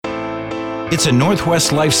It's a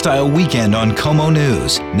Northwest lifestyle weekend on Como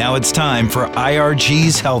News. Now it's time for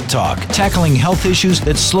IRG's Health Talk, tackling health issues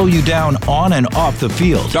that slow you down on and off the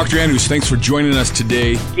field. Dr. Andrews, thanks for joining us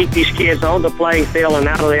today. Keep these kids on the playing field and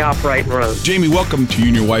out of the operating room. Jamie, welcome to you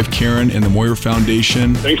and your wife, Karen, and the Moyer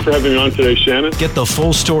Foundation. Thanks for having me on today, Shannon. Get the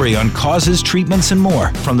full story on causes, treatments, and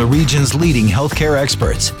more from the region's leading healthcare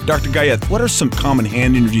experts. Dr. Gayeth, what are some common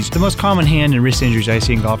hand injuries? The most common hand and wrist injuries I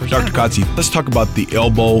see in golfers. Dr. Kotze, let's talk about the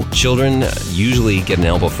elbow. Children usually get an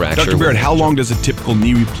elbow fracture. Dr. Barrett, how long does a typical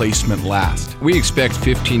knee replacement last? We expect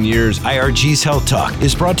 15 years. IRG's Health Talk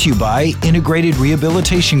is brought to you by Integrated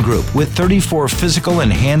Rehabilitation Group with 34 physical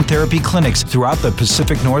and hand therapy clinics throughout the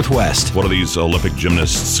Pacific Northwest. What are these Olympic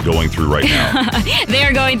gymnasts going through right now?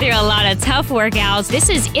 They're going through a lot of tough workouts. This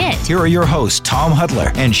is it. Here are your hosts, Tom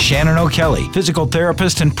Hudler and Shannon O'Kelly, physical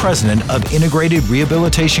therapist and president of Integrated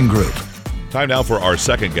Rehabilitation Group. Time now for our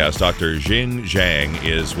second guest. Dr. Jing Zhang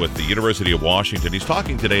is with the University of Washington. He's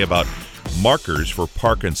talking today about markers for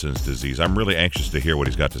Parkinson's disease. I'm really anxious to hear what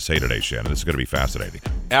he's got to say today, Shannon. This is going to be fascinating.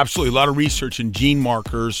 Absolutely. A lot of research in gene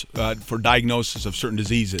markers for diagnosis of certain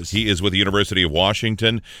diseases. He is with the University of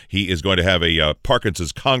Washington. He is going to have a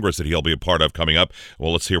Parkinson's Congress that he'll be a part of coming up.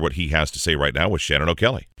 Well, let's hear what he has to say right now with Shannon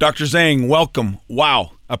O'Kelly. Dr. Zhang, welcome.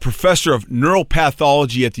 Wow. A professor of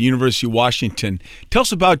neuropathology at the University of Washington. Tell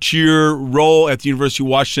us about your role at the University of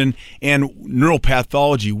Washington and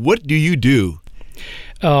neuropathology. What do you do?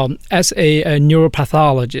 As a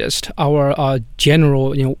neuropathologist, our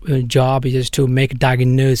general job is to make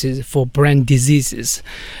diagnosis for brain diseases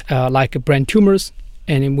like brain tumors,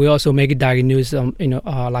 and we also make a diagnosis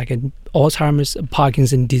like Alzheimer's,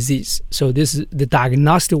 Parkinson's disease. So this is the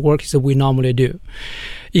diagnostic work that we normally do.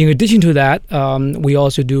 In addition to that, we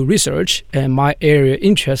also do research, and my area of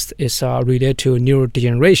interest is related to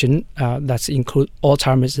neurodegeneration. That includes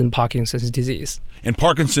Alzheimer's and Parkinson's disease. And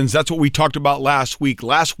Parkinson's, that's what we talked about last week.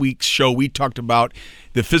 Last week's show, we talked about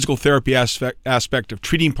the physical therapy aspect of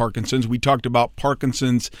treating Parkinson's. We talked about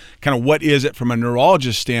Parkinson's, kind of what is it from a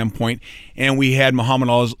neurologist standpoint. And we had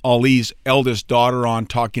Muhammad Ali's eldest daughter on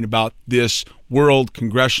talking about this World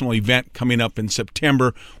Congressional event coming up in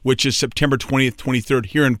September, which is September 20th, 23rd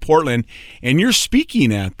here in Portland. And you're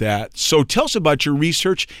speaking at that. So tell us about your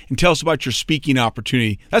research and tell us about your speaking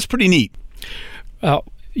opportunity. That's pretty neat.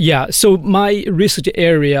 Yeah, so my research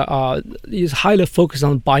area is highly focused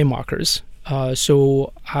on biomarkers.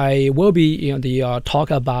 So I will be the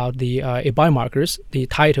talk about the biomarkers. The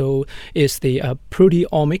title is the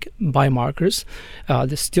proteomic biomarkers,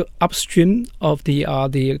 the still upstream of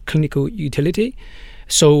the clinical utility.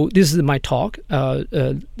 So this is my talk.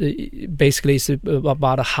 Basically, it's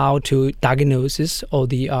about how to diagnose or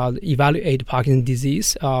evaluate Parkinson's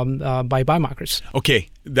disease by biomarkers. Okay,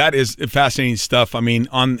 that is fascinating stuff. I mean,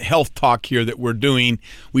 on Health Talk here that we're doing,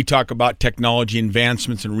 we talk about technology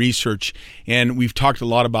advancements and research, and we've talked a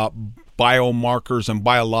lot about biomarkers and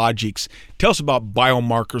biologics. Tell us about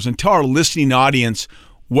biomarkers and tell our listening audience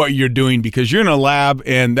what you're doing, because you're in a lab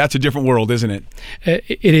and that's a different world, isn't it?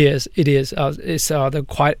 It is. It's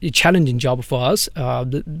quite a challenging job for us.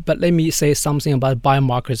 But let me say something about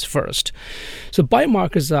biomarkers first. So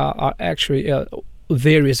biomarkers are actually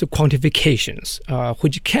various quantifications,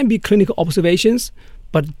 which can be clinical observations,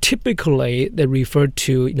 but typically they refer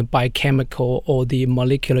to biochemical or the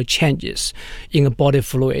molecular changes in a body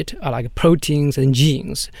fluid, like proteins and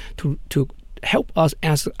genes, to help us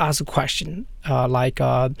ask a question like,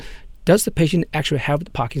 does the patient actually have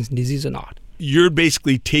the Parkinson's disease or not? You're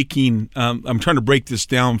basically taking, I'm trying to break this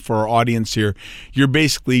down for our audience here. You're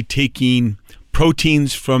basically taking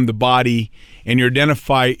proteins from the body and you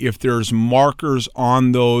identify if there's markers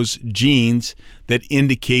on those genes that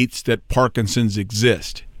indicates that Parkinson's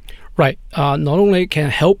exist. Right. Not only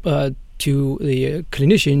can help to the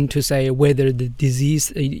clinician to say whether the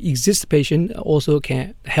disease exists, patient also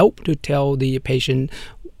can help to tell the patient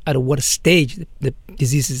at what stage the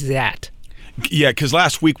disease is at. Yeah, because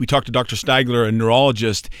last week we talked to Dr. Steigler, a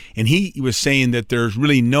neurologist, and he was saying that there's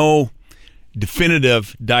really no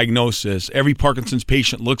definitive diagnosis. Every Parkinson's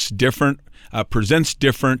patient looks different, presents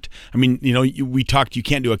different. I mean, we talked, you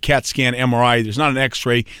can't do a CAT scan, MRI. There's not an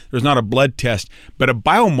X-ray. There's not a blood test. But a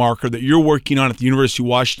biomarker that you're working on at the University of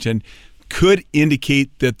Washington could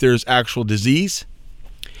indicate that there's actual disease?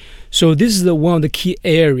 So this is one of the key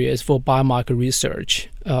areas for biomarker research.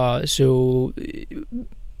 So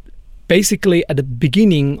basically, at the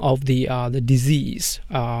beginning of the disease,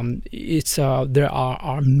 there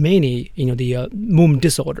are many the movement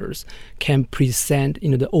disorders can present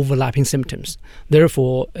the overlapping symptoms.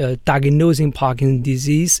 Therefore, diagnosing Parkinson's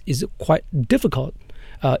disease is quite difficult,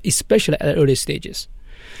 especially at early stages.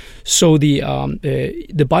 So the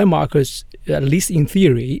biomarkers, at least in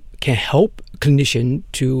theory, can help clinician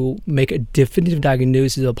to make a definitive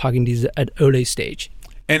diagnosis of Parkinson's disease at early stage.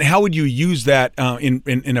 And how would you use that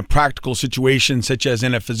in a practical situation, such as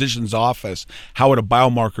in a physician's office? How would a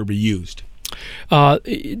biomarker be used?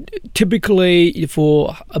 Typically,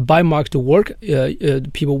 for a biomarker to work,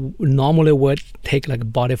 people normally would take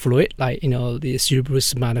like body fluid, like the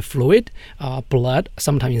cerebrospinal fluid, blood,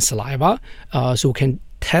 sometimes in saliva, so we can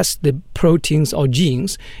test the proteins or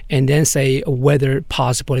genes and then say whether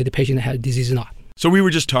possibly the patient has disease or not. So we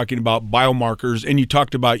were just talking about biomarkers, and you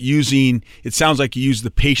talked about using, it sounds like you use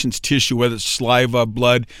the patient's tissue, whether it's saliva,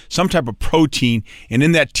 blood, some type of protein, and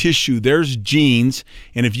in that tissue there's genes,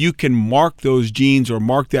 and if you can mark those genes or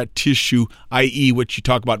mark that tissue, i.e. what you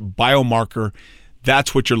talk about biomarker,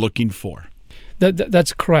 that's what you're looking for.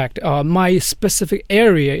 That's correct. My specific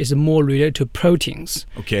area is more related to proteins.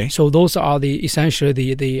 Okay. So those are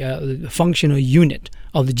essentially the functional unit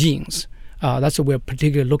of the genes. That's what we're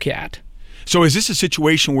particularly looking at. So is this a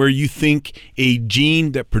situation where you think a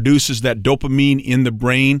gene that produces that dopamine in the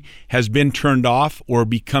brain has been turned off or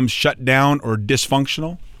becomes shut down or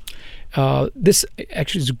dysfunctional? This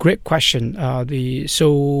actually is a great question.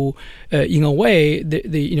 In a way,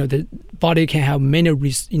 the body can have many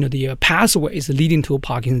the pathways leading to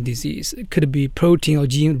Parkinson's disease. It could be protein or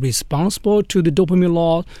gene responsible to the dopamine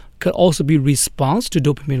loss. Could also be response to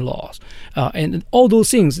dopamine loss, and all those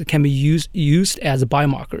things can be used as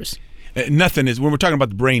biomarkers. Nothing is, when we're talking about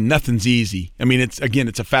the brain, nothing's easy. I mean, it's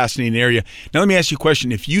a fascinating area. Now, let me ask you a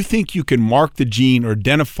question. If you think you can mark the gene or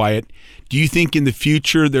identify it, do you think in the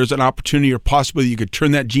future there's an opportunity or possibility you could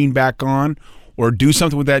turn that gene back on or do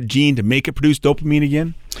something with that gene to make it produce dopamine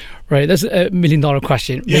again? Right, that's a $1 million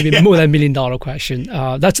question, maybe more than $1 million question.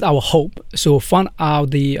 That's our hope. So find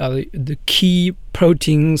out the key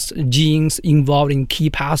proteins, genes involved in key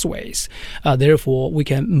pathways. Therefore, we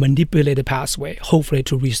can manipulate the pathway, hopefully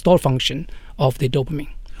to restore function of the dopamine.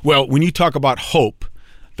 Well, when you talk about hope,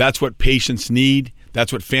 that's what patients need.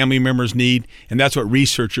 That's what family members need, and that's what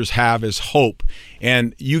researchers have is hope.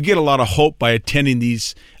 And you get a lot of hope by attending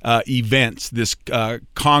these events, this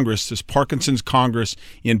Congress, this Parkinson's Congress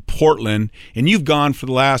in Portland. And you've gone for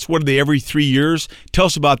the last, every 3 years? Tell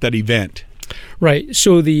us about that event. Right.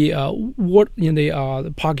 So the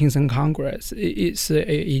Parkinson Congress is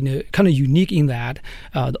kind of unique in that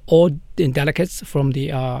all the delegates from the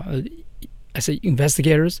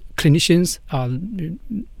investigators, clinicians,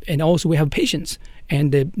 and also we have patients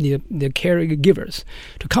and the caregivers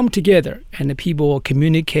to come together, and the people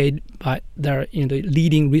communicate by their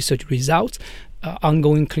leading research results,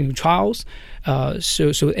 ongoing clinical trials.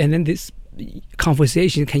 And then this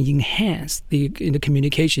conversation can enhance the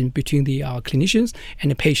communication between the clinicians and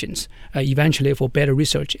the patients, eventually for better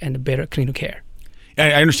research and better clinical care.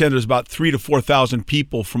 I understand there's about 3,000 to 4,000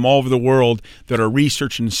 people from all over the world that are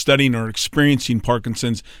researching, studying, or experiencing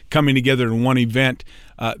Parkinson's coming together in one event.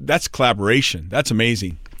 That's collaboration. That's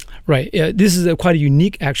amazing. Right. This is quite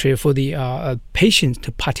unique, actually, for the patients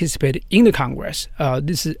to participate in the Congress.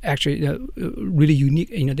 This is actually really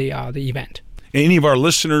unique in the event. Any of our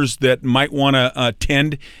listeners that might want to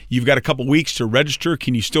attend, you've got a couple weeks to register.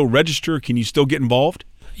 Can you still register? Can you still get involved?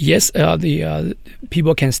 Yes, the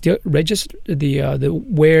people can still register. The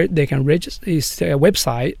where they can register is a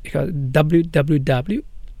website,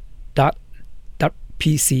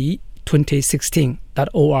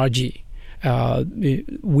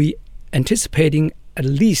 www.pc2016.org. We anticipating at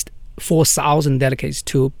least 4,000 delegates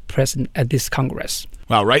to present at this Congress.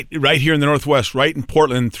 Wow, right here in the Northwest, right in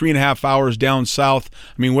Portland, 3.5 hours down south.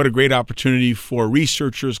 I mean, what a great opportunity for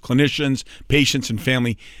researchers, clinicians, patients, and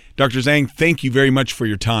family. Dr. Zhang, thank you very much for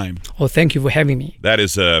your time. Well, thank you for having me. That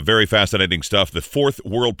is very fascinating stuff. The 4th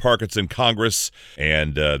World Parkinson Congress,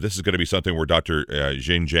 and this is going to be something where Dr.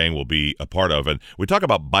 Jing Zhang will be a part of. And we talk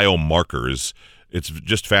about biomarkers. It's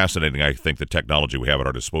just fascinating, I think, the technology we have at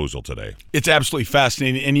our disposal today. It's absolutely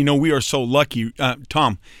fascinating. And, we are so lucky.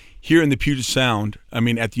 Tom, here in the Puget Sound, at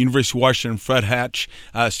the University of Washington, Fred Hatch,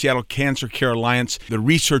 Seattle Cancer Care Alliance, the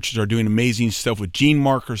researchers are doing amazing stuff with gene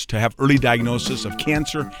markers to have early diagnosis of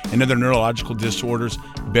cancer and other neurological disorders,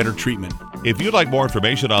 better treatment. If you'd like more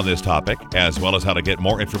information on this topic, as well as how to get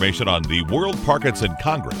more information on the World Parkinson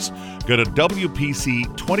Congress, go to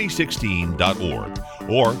WPC2016.org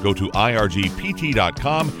or go to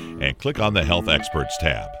irgpt.com and click on the Health Experts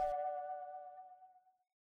tab.